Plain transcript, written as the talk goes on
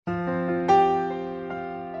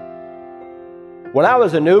When I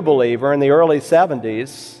was a new believer in the early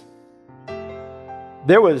 70s,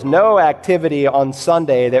 there was no activity on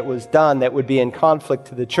Sunday that was done that would be in conflict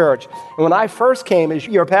to the church. And when I first came as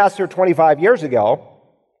your pastor 25 years ago,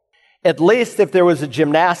 at least if there was a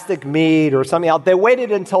gymnastic meet or something else, they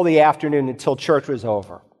waited until the afternoon, until church was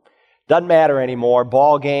over. Doesn't matter anymore.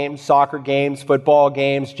 Ball games, soccer games, football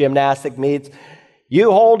games, gymnastic meets.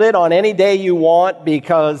 You hold it on any day you want,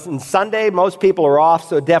 because on Sunday most people are off,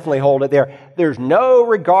 so definitely hold it there. There's no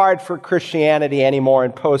regard for Christianity anymore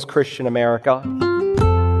in post-Christian America.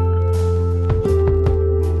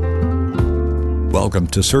 Welcome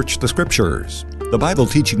to Search the Scriptures, the Bible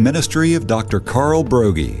teaching ministry of Dr. Carl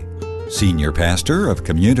Broggi, Senior Pastor of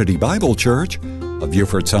Community Bible Church of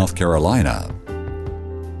Beaufort, South Carolina.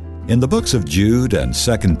 In the books of Jude and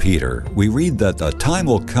 2 Peter, we read that a time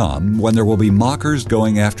will come when there will be mockers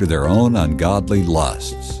going after their own ungodly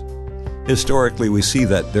lusts. Historically, we see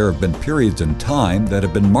that there have been periods in time that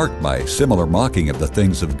have been marked by similar mocking of the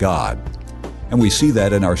things of God. And we see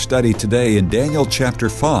that in our study today in Daniel chapter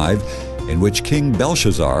 5, in which King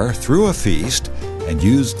Belshazzar threw a feast and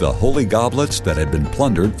used the holy goblets that had been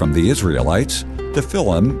plundered from the Israelites to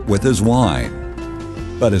fill them with his wine.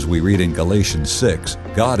 But as we read in Galatians 6,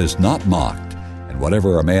 God is not mocked, and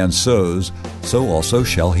whatever a man sows, so also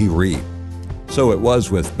shall he reap. So it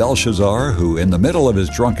was with Belshazzar, who in the middle of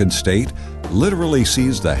his drunken state literally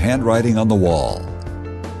sees the handwriting on the wall.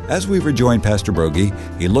 As we rejoin Pastor Broggi,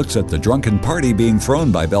 he looks at the drunken party being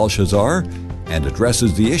thrown by Belshazzar and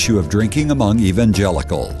addresses the issue of drinking among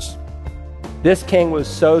evangelicals. This king was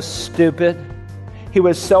so stupid. He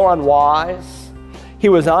was so unwise. He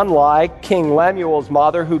was unlike King Lemuel's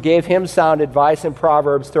mother, who gave him sound advice in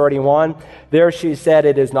Proverbs 31. There she said,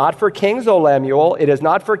 "It is not for kings, O Lemuel, it is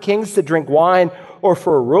not for kings to drink wine, or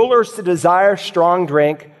for rulers to desire strong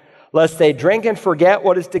drink, lest they drink and forget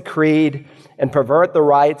what is decreed, and pervert the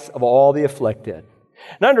rights of all the afflicted."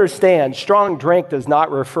 And understand, strong drink does not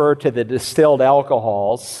refer to the distilled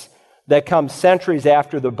alcohols that come centuries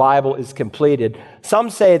after the Bible is completed. Some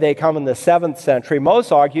say they come in the 7th century.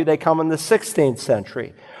 Most argue they come in the 16th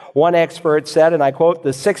century. One expert said, and I quote,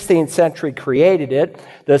 "The 16th century created it,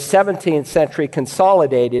 the 17th century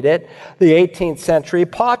consolidated it, the 18th century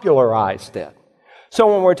popularized it." So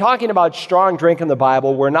when we're talking about strong drink in the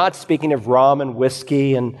Bible, we're not speaking of rum and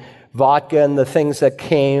whiskey and vodka and the things that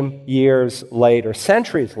came years later,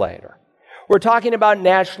 centuries later. We're talking about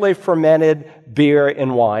naturally fermented beer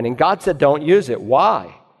and wine. And God said, don't use it. Why?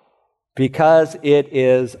 Because it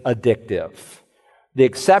is addictive. The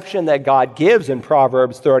exception that God gives in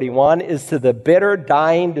Proverbs 31 is to the bitter,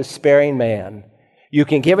 dying, despairing man. You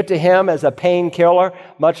can give it to him as a painkiller,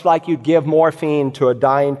 much like you'd give morphine to a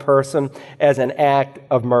dying person as an act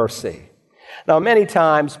of mercy. Now, many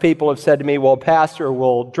times people have said to me, well, Pastor,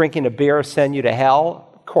 will drinking a beer send you to hell?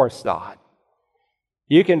 Of course not.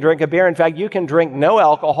 You can drink a beer. In fact, you can drink no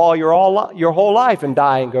alcohol your whole life and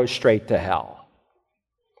die and go straight to hell.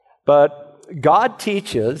 But God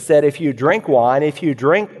teaches that if you drink wine, if you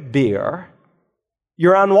drink beer,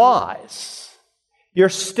 you're unwise. You're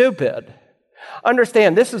stupid.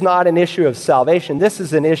 Understand, this is not an issue of salvation. This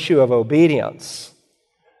is an issue of obedience.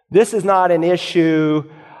 This is not an issue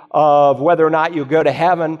of whether or not you go to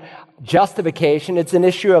heaven, justification. It's an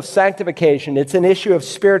issue of sanctification. It's an issue of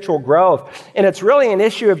spiritual growth. And it's really an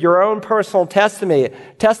issue of your own personal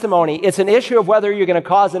testimony. It's an issue of whether you're going to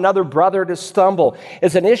cause another brother to stumble.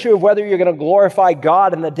 It's an issue of whether you're going to glorify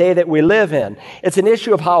God in the day that we live in. It's an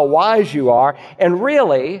issue of how wise you are. And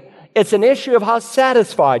really, it's an issue of how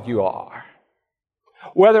satisfied you are.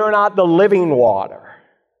 Whether or not the living water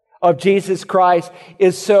of Jesus Christ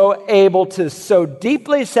is so able to so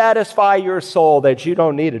deeply satisfy your soul that you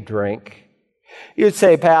don't need a drink. You'd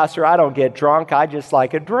say, Pastor, I don't get drunk, I just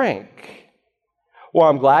like a drink. Well,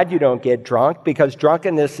 I'm glad you don't get drunk, because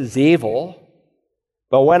drunkenness is evil.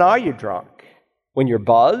 But when are you drunk? When you're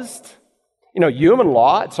buzzed? You know, human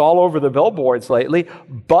law, it's all over the billboards lately.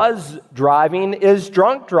 Buzz driving is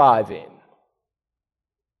drunk driving.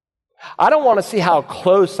 I don't want to see how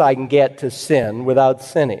close I can get to sin without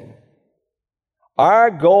sinning. Our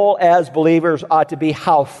goal as believers ought to be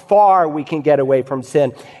how far we can get away from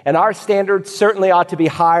sin. And our standards certainly ought to be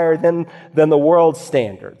higher than the world's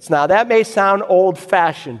standards. Now, that may sound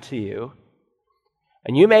old-fashioned to you,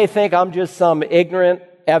 and you may think I'm just some ignorant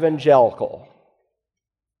evangelical.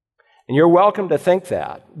 And you're welcome to think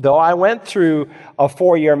that. Though I went through a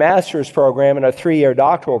 4-year master's program and a 3-year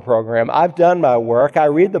doctoral program, I've done my work. I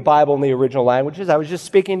read the Bible in the original languages. I was just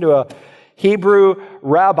speaking to a Hebrew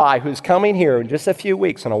rabbi who's coming here in just a few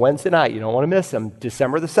weeks on a Wednesday night. You don't want to miss him,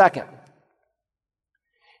 December the 2nd.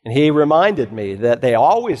 And he reminded me that they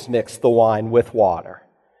always mix the wine with water,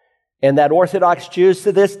 and that Orthodox Jews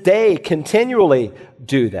to this day continually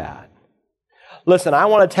do that. Listen, I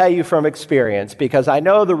want to tell you from experience, because I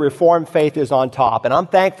know the Reformed faith is on top, and I'm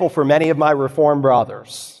thankful for many of my Reformed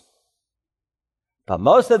brothers. But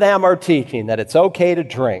most of them are teaching that it's okay to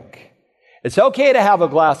drink. It's okay to have a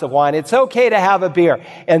glass of wine. It's okay to have a beer.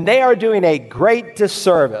 And they are doing a great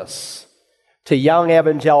disservice to young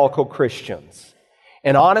evangelical Christians.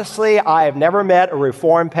 And honestly, I have never met a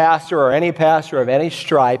Reformed pastor or any pastor of any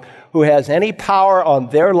stripe who has any power on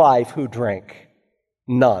their life who drink.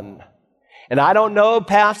 None. And I don't know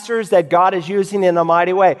pastors that God is using in a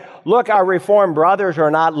mighty way. Look, our Reformed brothers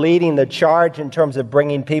are not leading the charge in terms of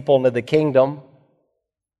bringing people into the kingdom.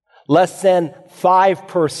 Less than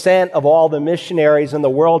 5% of all the missionaries in the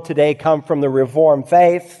world today come from the Reformed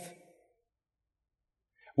faith.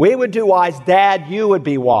 We would do wise. Dad, you would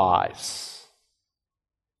be wise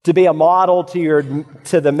to be a model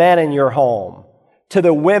to the men in your home, to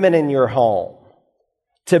the women in your home,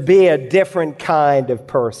 to be a different kind of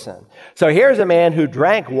person. So here's a man who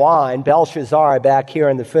drank wine, Belshazzar, back here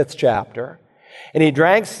in the 5th chapter, and he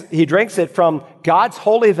drinks it from God's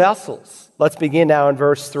holy vessels. Let's begin now in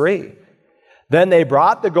verse 3. Then they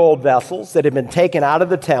brought the gold vessels that had been taken out of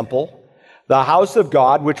the temple, the house of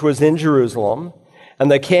God, which was in Jerusalem, and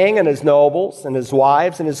the king and his nobles and his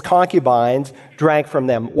wives and his concubines drank from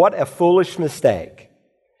them. What a foolish mistake.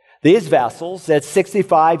 These vessels that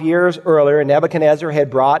 65 years earlier Nebuchadnezzar had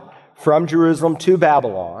brought from Jerusalem to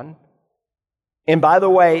Babylon. And by the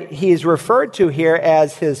way, he's referred to here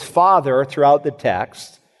as his father throughout the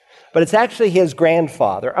text, but it's actually his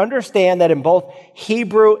grandfather. Understand that in both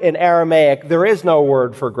Hebrew and Aramaic, there is no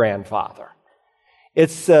word for grandfather.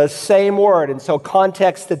 It's the same word, and so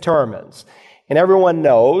context determines. And everyone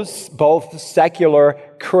knows, both secular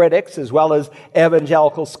critics as well as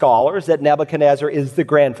evangelical scholars, that Nebuchadnezzar is the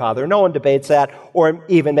grandfather. No one debates that or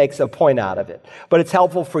even makes a point out of it. But it's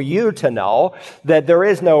helpful for you to know that there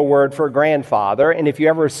is no word for grandfather, and if you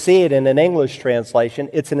ever see it in an English translation,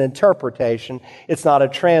 it's an interpretation, it's not a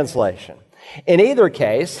translation. In either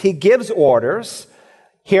case, he gives orders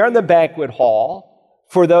here in the banquet hall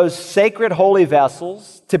for those sacred holy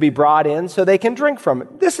vessels to be brought in so they can drink from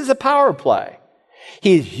it. This is a power play.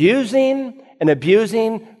 He's using and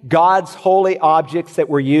abusing God's holy objects that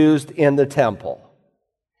were used in the temple.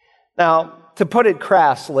 Now, to put it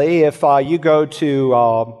crassly, if you go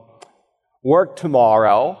to work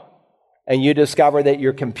tomorrow and you discover that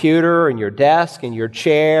your computer and your desk and your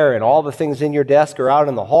chair and all the things in your desk are out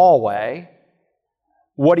in the hallway,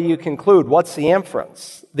 what do you conclude? What's the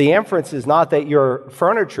inference? The inference is not that your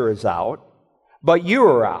furniture is out, but you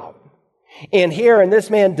are out. And here, in this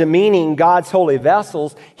man demeaning God's holy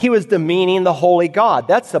vessels, he was demeaning the holy God.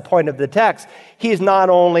 That's the point of the text. He's not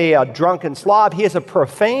only a drunken slob, he is a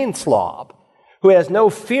profane slob who has no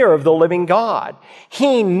fear of the living God.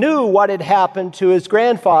 He knew what had happened to his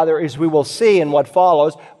grandfather, as we will see in what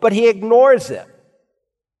follows, but he ignores it.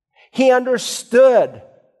 He understood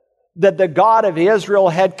that the God of Israel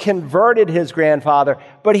had converted his grandfather,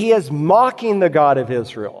 but he is mocking the God of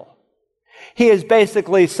Israel. He is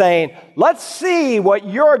basically saying, let's see what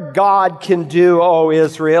your God can do, O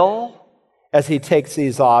Israel, as he takes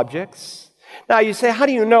these objects. Now you say, how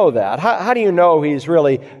do you know that? How do you know he's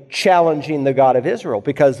really challenging the God of Israel?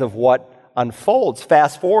 Because of what unfolds.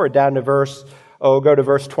 Fast forward down to go to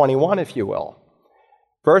verse 21, if you will.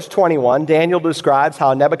 Verse 21, Daniel describes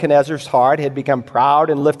how Nebuchadnezzar's heart had become proud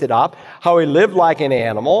and lifted up, how he lived like an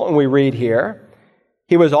animal, and we read here,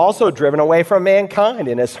 he was also driven away from mankind,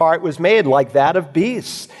 and his heart was made like that of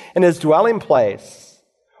beasts, and his dwelling place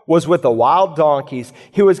was with the wild donkeys.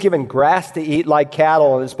 He was given grass to eat like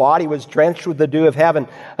cattle, and his body was drenched with the dew of heaven,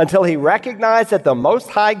 until he recognized that the Most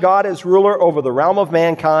High God is ruler over the realm of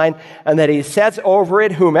mankind, and that he sets over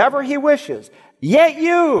it whomever he wishes. Yet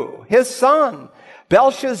you, his son,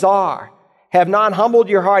 Belshazzar, have not humbled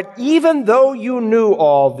your heart, even though you knew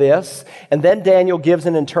all this. And then Daniel gives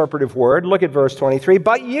an interpretive word. Look at verse 23.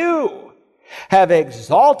 But you have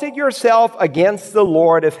exalted yourself against the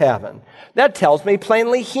Lord of heaven. That tells me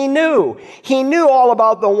plainly he knew. He knew all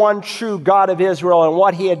about the one true God of Israel and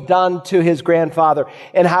what he had done to his grandfather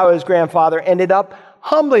and how his grandfather ended up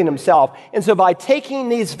humbling himself. And so by taking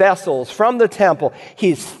these vessels from the temple,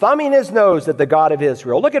 he's thumbing his nose at the God of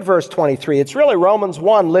Israel. Look at verse 23. It's really Romans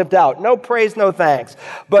 1 lived out. No praise, no thanks.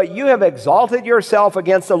 But you have exalted yourself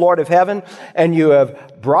against the Lord of heaven, and you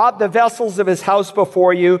have brought the vessels of his house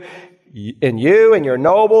before you. And you and your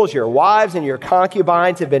nobles, your wives and your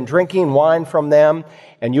concubines have been drinking wine from them,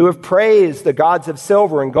 and you have praised the gods of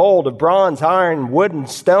silver and gold, of bronze, iron, wood, and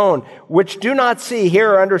stone, which do not see,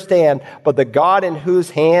 hear, or understand, but the God in whose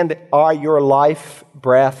hand are your life,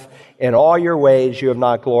 breath, in all your ways you have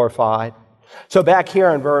not glorified. So back here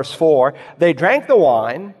in verse 4, they drank the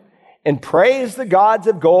wine and praised the gods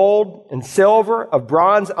of gold and silver, of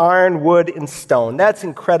bronze, iron, wood, and stone. That's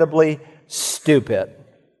incredibly stupid.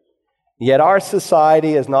 Yet our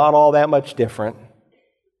society is not all that much different.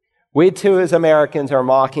 We too, as Americans, are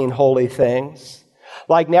mocking holy things.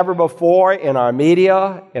 Like never before in our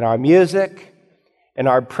media, in our music, in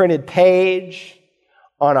our printed page,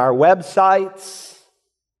 on our websites,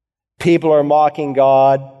 people are mocking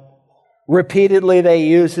God. Repeatedly, they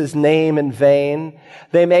use His name in vain.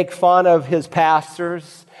 They make fun of His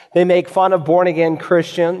pastors. They make fun of born-again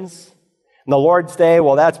Christians. And the Lord's Day,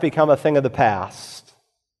 well, that's become a thing of the past.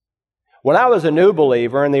 When I was a new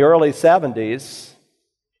believer in the early 70s,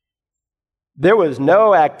 there was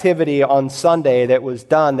no activity on Sunday that was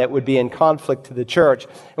done that would be in conflict to the church.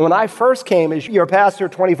 And when I first came as your pastor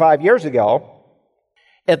 25 years ago,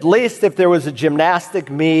 at least if there was a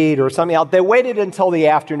gymnastic meet or something else, they waited until the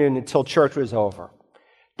afternoon, until church was over.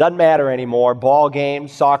 Doesn't matter anymore. Ball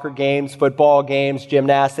games, soccer games, football games,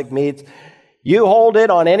 gymnastic meets. You hold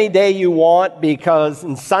it on any day you want, because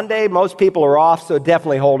on Sunday most people are off, so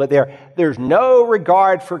definitely hold it there. There's no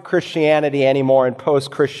regard for Christianity anymore in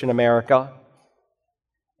post-Christian America.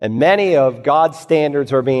 And many of God's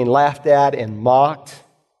standards are being laughed at and mocked.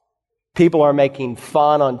 People are making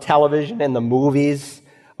fun on television and the movies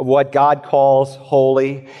of what God calls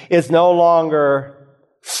holy. It's no longer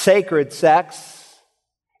sacred sex.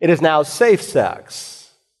 It is now safe sex.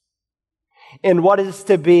 And what is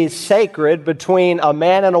to be sacred between a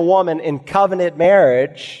man and a woman in covenant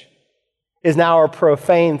marriage is now a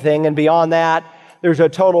profane thing. And beyond that, there's a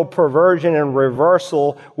total perversion and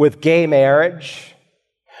reversal with gay marriage.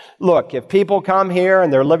 Look, if people come here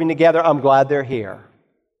and they're living together, I'm glad they're here.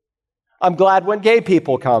 I'm glad when gay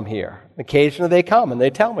people come here. Occasionally they come and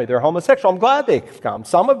they tell me they're homosexual. I'm glad they come.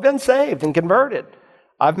 Some have been saved and converted.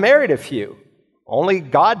 I've married a few. Only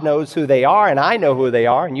God knows who they are, and I know who they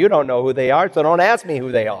are, and you don't know who they are, so don't ask me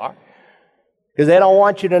who they are, because they don't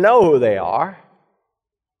want you to know who they are.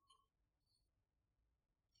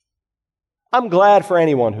 I'm glad for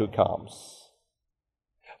anyone who comes.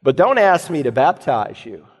 But don't ask me to baptize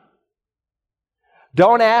you.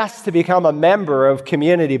 Don't ask to become a member of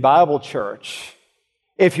Community Bible Church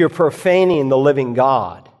if you're profaning the living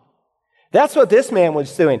God. That's what this man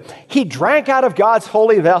was doing. He drank out of God's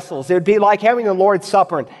holy vessels. It would be like having the Lord's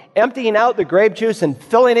Supper and emptying out the grape juice and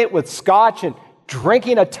filling it with scotch and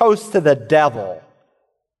drinking a toast to the devil.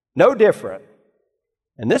 No different.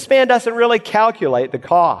 And this man doesn't really calculate the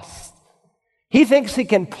cost. He thinks he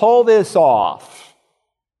can pull this off.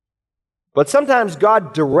 But sometimes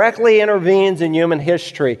God directly intervenes in human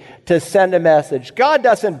history to send a message. God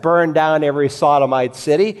doesn't burn down every sodomite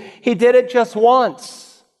city. He did it just once.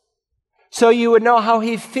 So you would know how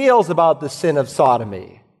He feels about the sin of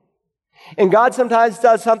sodomy. And God sometimes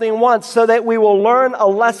does something once so that we will learn a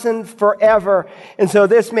lesson forever. And so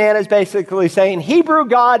this man is basically saying, Hebrew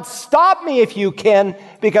God, stop me if you can,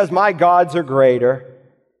 because my gods are greater.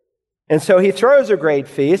 And so he throws a great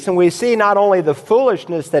feast, and we see not only the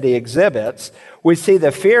foolishness that he exhibits, we see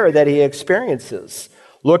the fear that he experiences.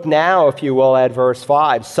 Look now, if you will, at verse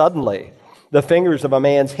 5. Suddenly, the fingers of a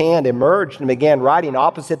man's hand emerged and began writing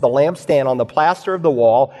opposite the lampstand on the plaster of the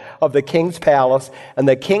wall of the king's palace, and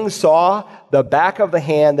the king saw the back of the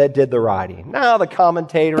hand that did the writing. Now, the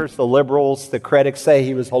commentators, the liberals, the critics say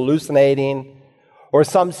he was hallucinating, or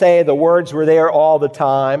some say the words were there all the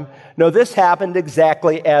time. No, this happened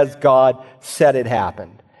exactly as God said it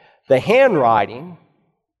happened. The handwriting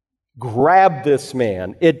grabbed this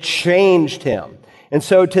man. It changed him. And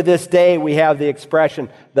so to this day, we have the expression,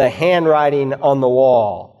 the handwriting on the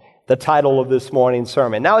wall, the title of this morning's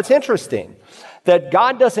sermon. Now, it's interesting that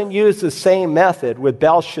God doesn't use the same method with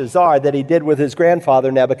Belshazzar that He did with his grandfather,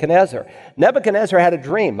 Nebuchadnezzar. Nebuchadnezzar had a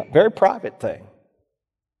dream, a very private thing.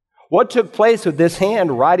 What took place with this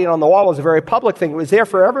hand writing on the wall was a very public thing. It was there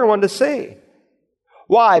for everyone to see.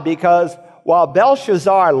 Why? Because while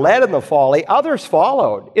Belshazzar led in the folly, others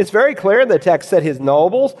followed. It's very clear in the text that his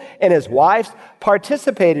nobles and his wives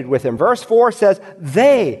participated with him. Verse 4 says,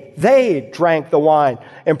 they drank the wine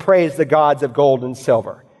and praised the gods of gold and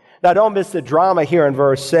silver. Now don't miss the drama here in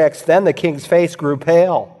verse 6. Then the king's face grew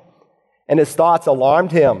pale, and his thoughts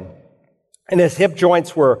alarmed him, and his hip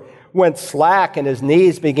joints went slack, and his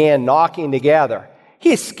knees began knocking together.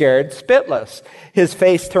 He's scared spitless. His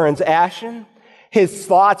face turns ashen. His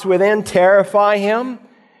thoughts within terrify him.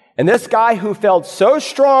 And this guy who felt so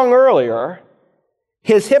strong earlier,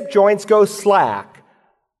 his hip joints go slack.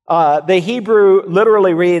 The Hebrew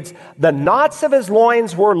literally reads, the knots of his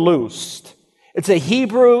loins were loosed. It's a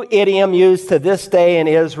Hebrew idiom used to this day in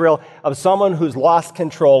Israel of someone who's lost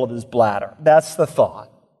control of his bladder. That's the thought.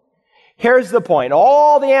 Here's the point.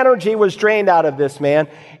 All the energy was drained out of this man,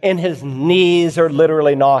 and his knees are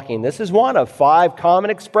literally knocking. This is one of 5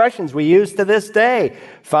 common expressions we use to this day,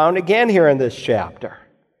 found again here in this chapter.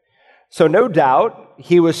 So no doubt,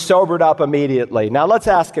 he was sobered up immediately. Now let's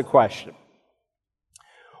ask a question.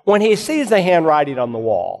 When he sees the handwriting on the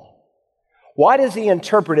wall, why does he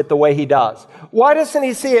interpret it the way he does? Why doesn't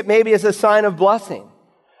he see it maybe as a sign of blessing?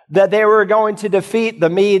 That they were going to defeat the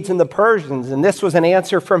Medes and the Persians, and this was an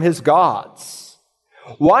answer from his gods.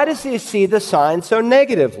 Why does he see the sign so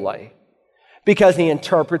negatively? Because he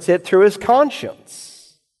interprets it through his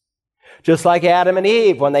conscience. Just like Adam and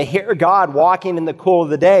Eve, when they hear God walking in the cool of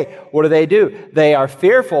the day, what do? They are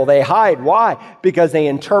fearful, they hide. Why? Because they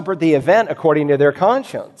interpret the event according to their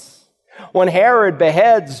conscience. When Herod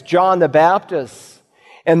beheads John the Baptist,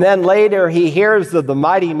 and then later he hears of the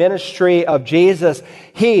mighty ministry of Jesus,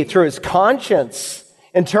 he, through his conscience,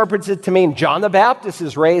 interprets it to mean John the Baptist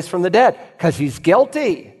is raised from the dead because he's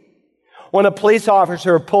guilty. When a police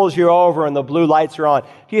officer pulls you over and the blue lights are on,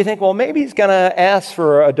 do you think, well, maybe he's going to ask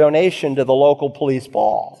for a donation to the local police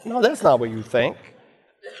ball? No, that's not what you think.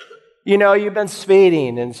 You know, you've been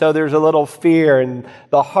speeding, and so there's a little fear, and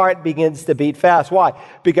the heart begins to beat fast. Why?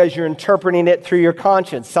 Because you're interpreting it through your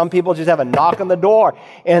conscience. Some people just have a knock on the door,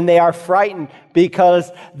 and they are frightened because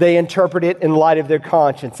they interpret it in light of their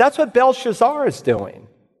conscience. That's what Belshazzar is doing.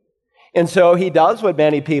 And so he does what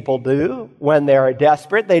many people do when they're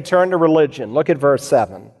desperate. They turn to religion. Look at verse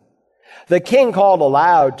 7. The king called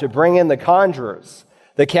aloud to bring in the conjurers,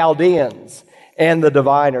 the Chaldeans, and the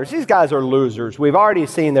diviners. These guys are losers. We've already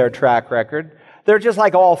seen their track record. They're just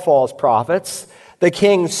like all false prophets. The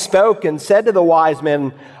king spoke and said to the wise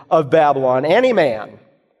men of Babylon, any man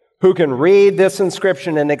who can read this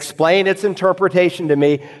inscription and explain its interpretation to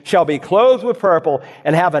me shall be clothed with purple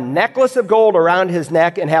and have a necklace of gold around his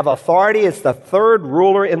neck and have authority as the 3rd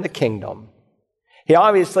ruler in the kingdom. He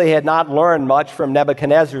obviously had not learned much from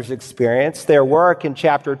Nebuchadnezzar's experience. Their work in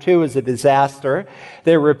chapter 2 is a disaster.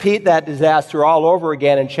 They repeat that disaster all over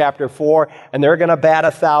again in chapter 4, and they're going to bat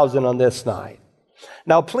 1,000 on this night.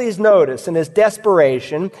 Now, please notice, in his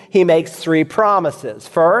desperation, he makes 3 promises.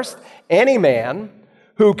 First, any man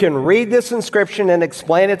who can read this inscription and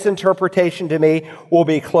explain its interpretation to me will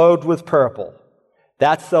be clothed with purple.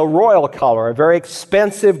 That's the royal color, a very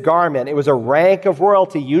expensive garment. It was a rank of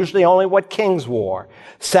royalty, usually only what kings wore.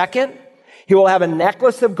 Second, he will have a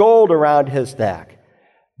necklace of gold around his neck.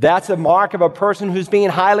 That's a mark of a person who's being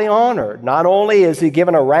highly honored. Not only is he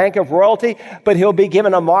given a rank of royalty, but he'll be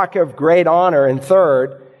given a mark of great honor. And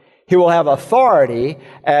third, he will have authority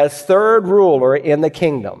as 3rd ruler in the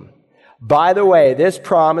kingdom. By the way, this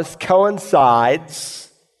promise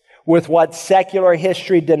coincides with what secular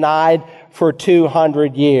history denied for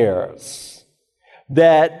 200 years,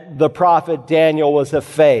 that the prophet Daniel was a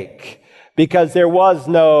fake, because there was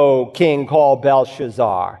no king called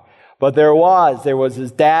Belshazzar. But there was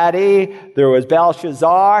his daddy, there was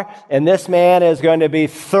Belshazzar, and this man is going to be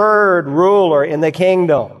 3rd ruler in the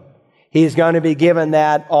kingdom. He's going to be given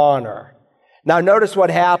that honor. Now notice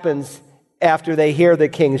what happens after they hear the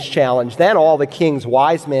king's challenge. Then all the king's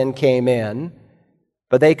wise men came in,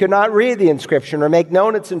 but they could not read the inscription or make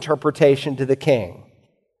known its interpretation to the king.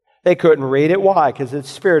 They couldn't read it. Why? Because it's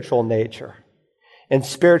spiritual nature. And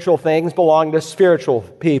spiritual things belong to spiritual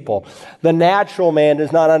people. The natural man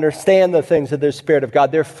does not understand the things of the Spirit of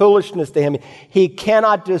God. They're foolishness to him. He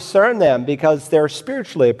cannot discern them because they're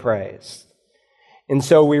spiritually appraised. And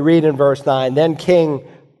so we read in verse 9, then King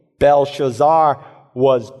Belshazzar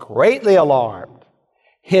was greatly alarmed.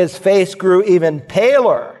 His face grew even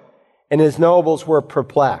paler, and his nobles were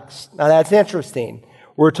perplexed. Now that's interesting.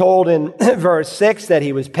 We're told in verse 6 that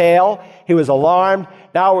he was pale, he was alarmed.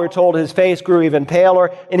 Now we're told his face grew even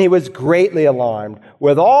paler, and he was greatly alarmed.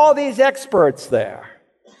 With all these experts there,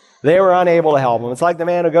 they were unable to help him. It's like the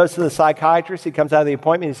man who goes to the psychiatrist. He comes out of the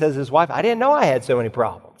appointment, he says to his wife, I didn't know I had so many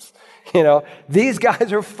problems. You know, these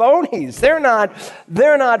guys are phonies.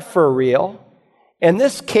 They're not for real. And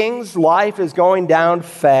this king's life is going down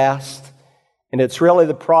fast. And it's really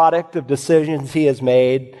the product of decisions he has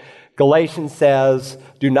made. Galatians says,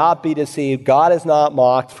 do not be deceived. God is not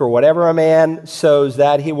mocked. For whatever a man sows,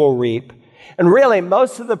 that he will reap. And really,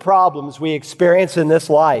 most of the problems we experience in this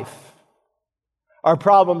life are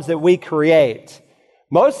problems that we create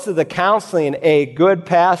Most of the counseling a good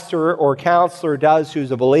pastor or counselor does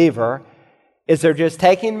who's a believer is they're just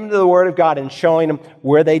taking them to the Word of God and showing them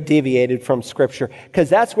where they deviated from Scripture. Because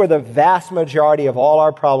that's where the vast majority of all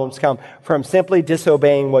our problems come from, simply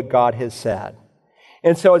disobeying what God has said.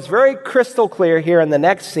 And so it's very crystal clear here in the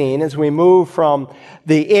next scene as we move from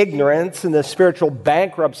the ignorance and the spiritual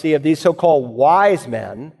bankruptcy of these so-called wise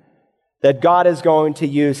men that God is going to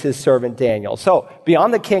use his servant Daniel. So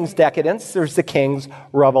beyond the king's decadence, there's the king's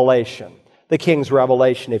revelation. The king's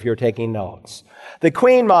revelation, if you're taking notes. The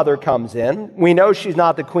queen mother comes in. We know she's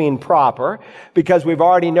not the queen proper because we've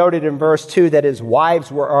already noted in verse 2 that his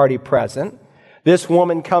wives were already present. This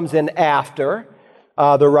woman comes in after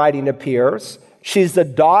the writing appears. She's the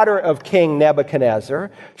daughter of King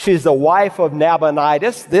Nebuchadnezzar. She's the wife of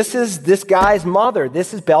Nabonidus. This is this guy's mother.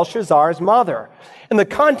 This is Belshazzar's mother. And the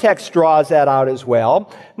context draws that out as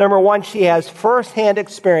well. Number one, she has firsthand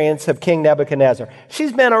experience of King Nebuchadnezzar.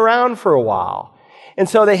 She's been around for a while. And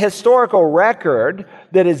so the historical record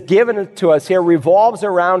that is given to us here revolves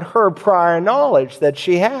around her prior knowledge that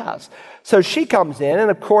she has. So she comes in, and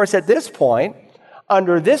of course at this point,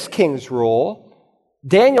 under this king's rule,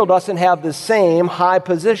 Daniel doesn't have the same high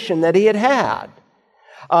position that he had had.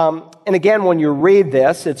 And again, when you read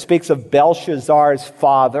this, it speaks of Belshazzar's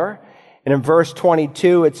father. And in verse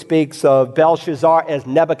 22, it speaks of Belshazzar as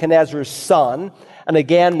Nebuchadnezzar's son. And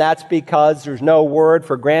again, that's because there's no word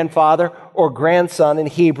for grandfather or grandson in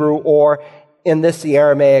Hebrew or in this, the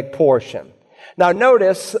Aramaic portion. Now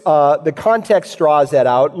notice the context draws that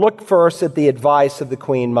out. Look first at the advice of the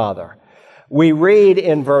queen mother. We read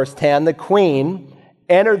in verse 10, the queen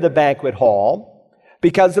entered the banquet hall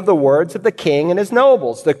because of the words of the king and his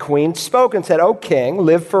nobles. The queen spoke and said, "O king,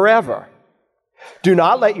 live forever. Do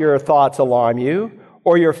not let your thoughts alarm you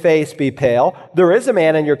or your face be pale. There is a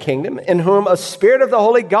man in your kingdom in whom a spirit of the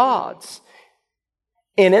holy gods.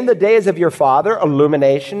 And in the days of your father,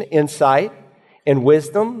 illumination, insight, and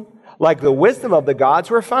wisdom, like the wisdom of the gods,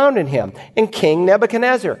 were found in him. And King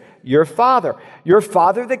Nebuchadnezzar, your father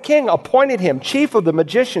the king, appointed him chief of the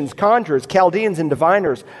magicians, conjurers, Chaldeans, and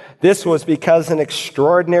diviners. This was because an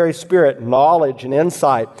extraordinary spirit, knowledge and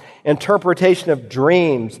insight, interpretation of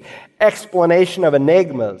dreams, explanation of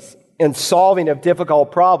enigmas, and solving of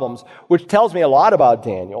difficult problems, which tells me a lot about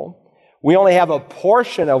Daniel. We only have a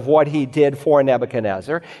portion of what he did for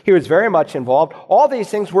Nebuchadnezzar. He was very much involved. All these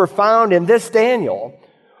things were found in this Daniel,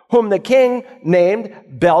 whom the king named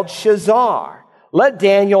Belshazzar. Let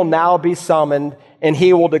Daniel now be summoned, and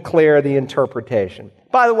he will declare the interpretation."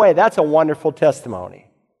 By the way, that's a wonderful testimony.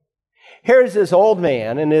 Here's this old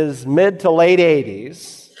man in his mid to late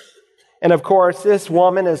 80s. And of course, this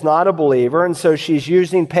woman is not a believer, and so she's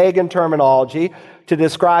using pagan terminology to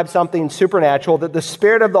describe something supernatural, that the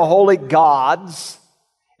spirit of the holy gods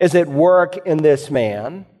is at work in this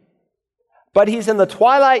man. But he's in the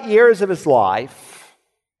twilight years of his life,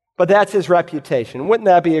 but that's his reputation. Wouldn't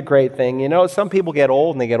that be a great thing? You know, some people get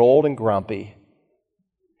old, and they get old and grumpy.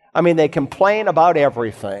 I mean, they complain about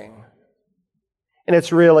everything. And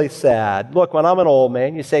it's really sad. Look, when I'm an old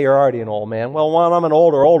man, you say you're already an old man. Well, when I'm an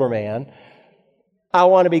older man, I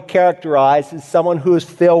want to be characterized as someone who is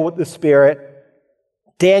filled with the Spirit.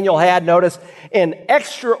 Daniel had, notice, an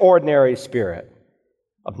extraordinary spirit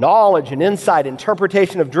of knowledge and insight,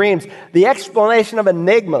 interpretation of dreams, the explanation of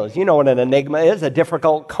enigmas. You know what an enigma is, a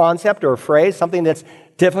difficult concept or a phrase, something that's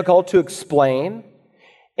difficult to explain.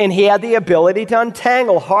 And he had the ability to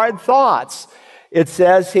untangle hard thoughts. It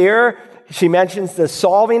says here, she mentions the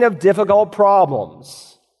solving of difficult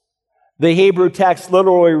problems. The Hebrew text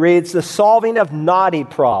literally reads the solving of knotty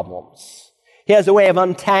problems. He has a way of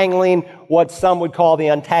untangling what some would call the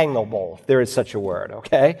untangleable, if there is such a word,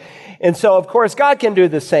 okay? And so, of course, God can do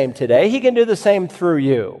the same today. He can do the same through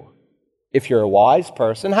you. If you're a wise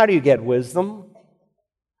person, how do you get wisdom?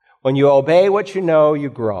 When you obey what you know, you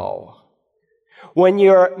grow. When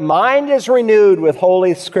your mind is renewed with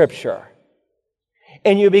Holy Scripture,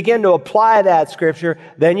 and you begin to apply that Scripture,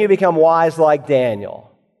 then you become wise like Daniel.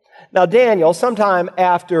 Now, Daniel, sometime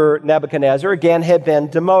after Nebuchadnezzar, again had been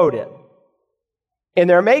demoted. And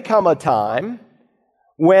there may come a time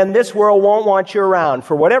when this world won't want you around.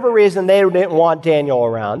 For whatever reason, they didn't want Daniel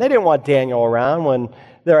around. They didn't want Daniel around when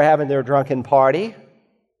they're having their drunken party.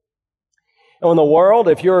 And in the world,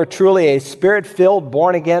 if you're truly a Spirit-filled,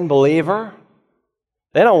 born-again believer,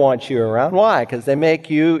 they don't want you around. Why? Because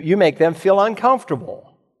you make them feel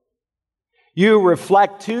uncomfortable. You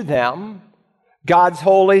reflect to them God's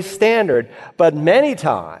holy standard. But many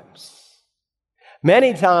times,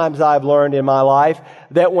 Many times I've learned in my life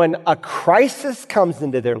that when a crisis comes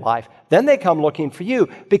into their life, then they come looking for you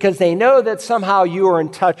because they know that somehow you are in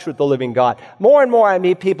touch with the living God. More and more I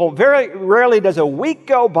meet people. Very rarely does a week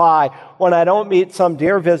go by when I don't meet some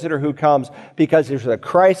dear visitor who comes because there's a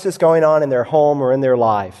crisis going on in their home or in their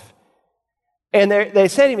life. And they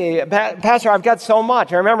say to me, Pastor, I've got so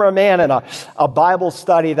much. I remember a man in a Bible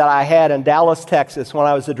study that I had in Dallas, Texas, when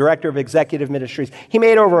I was the director of executive ministries. He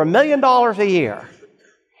made over $1 million a year.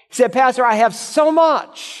 He said, Pastor, I have so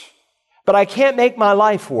much, but I can't make my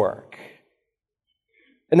life work.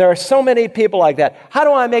 And there are so many people like that. How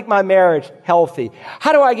do I make my marriage healthy?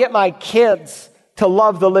 How do I get my kids to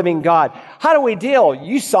love the living God? How do we deal?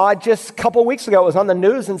 You saw it just a couple weeks ago. It was on the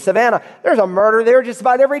news in Savannah. There's a murder there just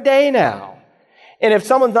about every day now. And if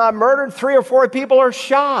someone's not murdered, 3 or 4 people are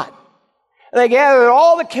shot. And they gathered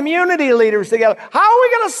all the community leaders together. How are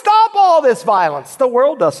we going to stop all this violence? The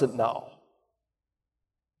world doesn't know.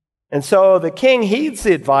 And so the king heeds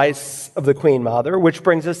the advice of the Queen Mother, which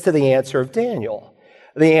brings us to the answer of Daniel.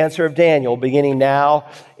 The answer of Daniel, beginning now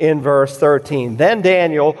in verse 13. Then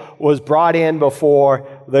Daniel was brought in before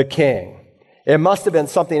the king. It must have been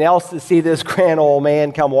something else to see this grand old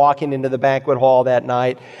man come walking into the banquet hall that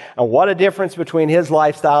night. And what a difference between his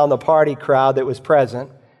lifestyle and the party crowd that was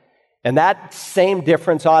present. And that same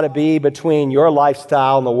difference ought to be between your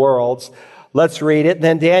lifestyle and the world's. Let's read it.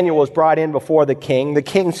 Then Daniel was brought in before the king. The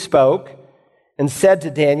king spoke and said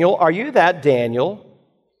to Daniel, "Are you that Daniel,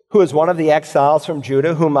 who is one of the exiles from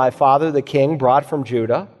Judah, whom my father the king brought from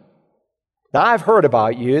Judah? Now I've heard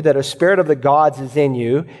about you, that a spirit of the gods is in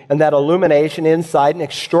you, and that illumination, insight, and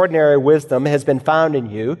extraordinary wisdom has been found in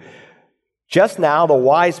you. Just now the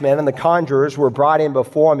wise men and the conjurers were brought in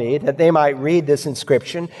before me, that they might read this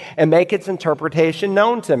inscription and make its interpretation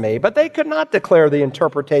known to me. But they could not declare the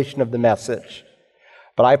interpretation of the message.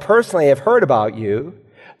 But I personally have heard about you,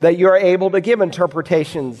 that you are able to give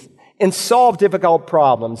interpretations and solve difficult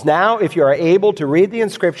problems. Now, if you are able to read the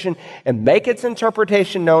inscription and make its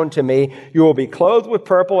interpretation known to me, you will be clothed with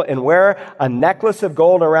purple and wear a necklace of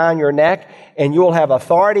gold around your neck, and you will have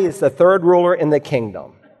authority as the third ruler in the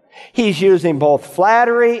kingdom." He's using both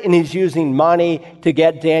flattery and he's using money to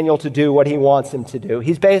get Daniel to do what he wants him to do.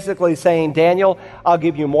 He's basically saying, Daniel, I'll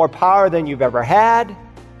give you more power than you've ever had.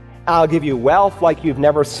 I'll give you wealth like you've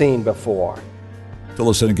never seen before. To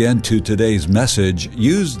listen again to today's message,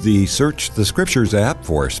 use the Search the Scriptures app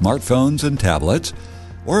for smartphones and tablets,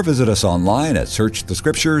 or visit us online at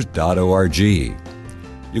searchthescriptures.org.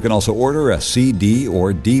 You can also order a CD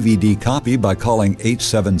or DVD copy by calling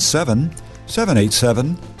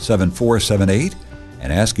 877-787-7478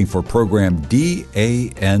 and asking for program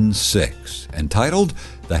DAN6, entitled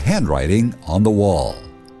The Handwriting on the Wall.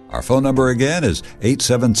 Our phone number again is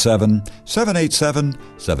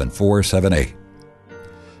 877-787-7478.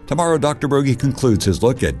 Tomorrow, Dr. Broggi concludes his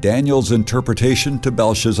look at Daniel's interpretation to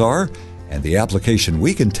Belshazzar and the application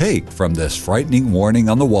we can take from this frightening warning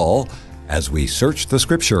on the wall as we search the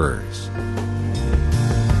Scriptures.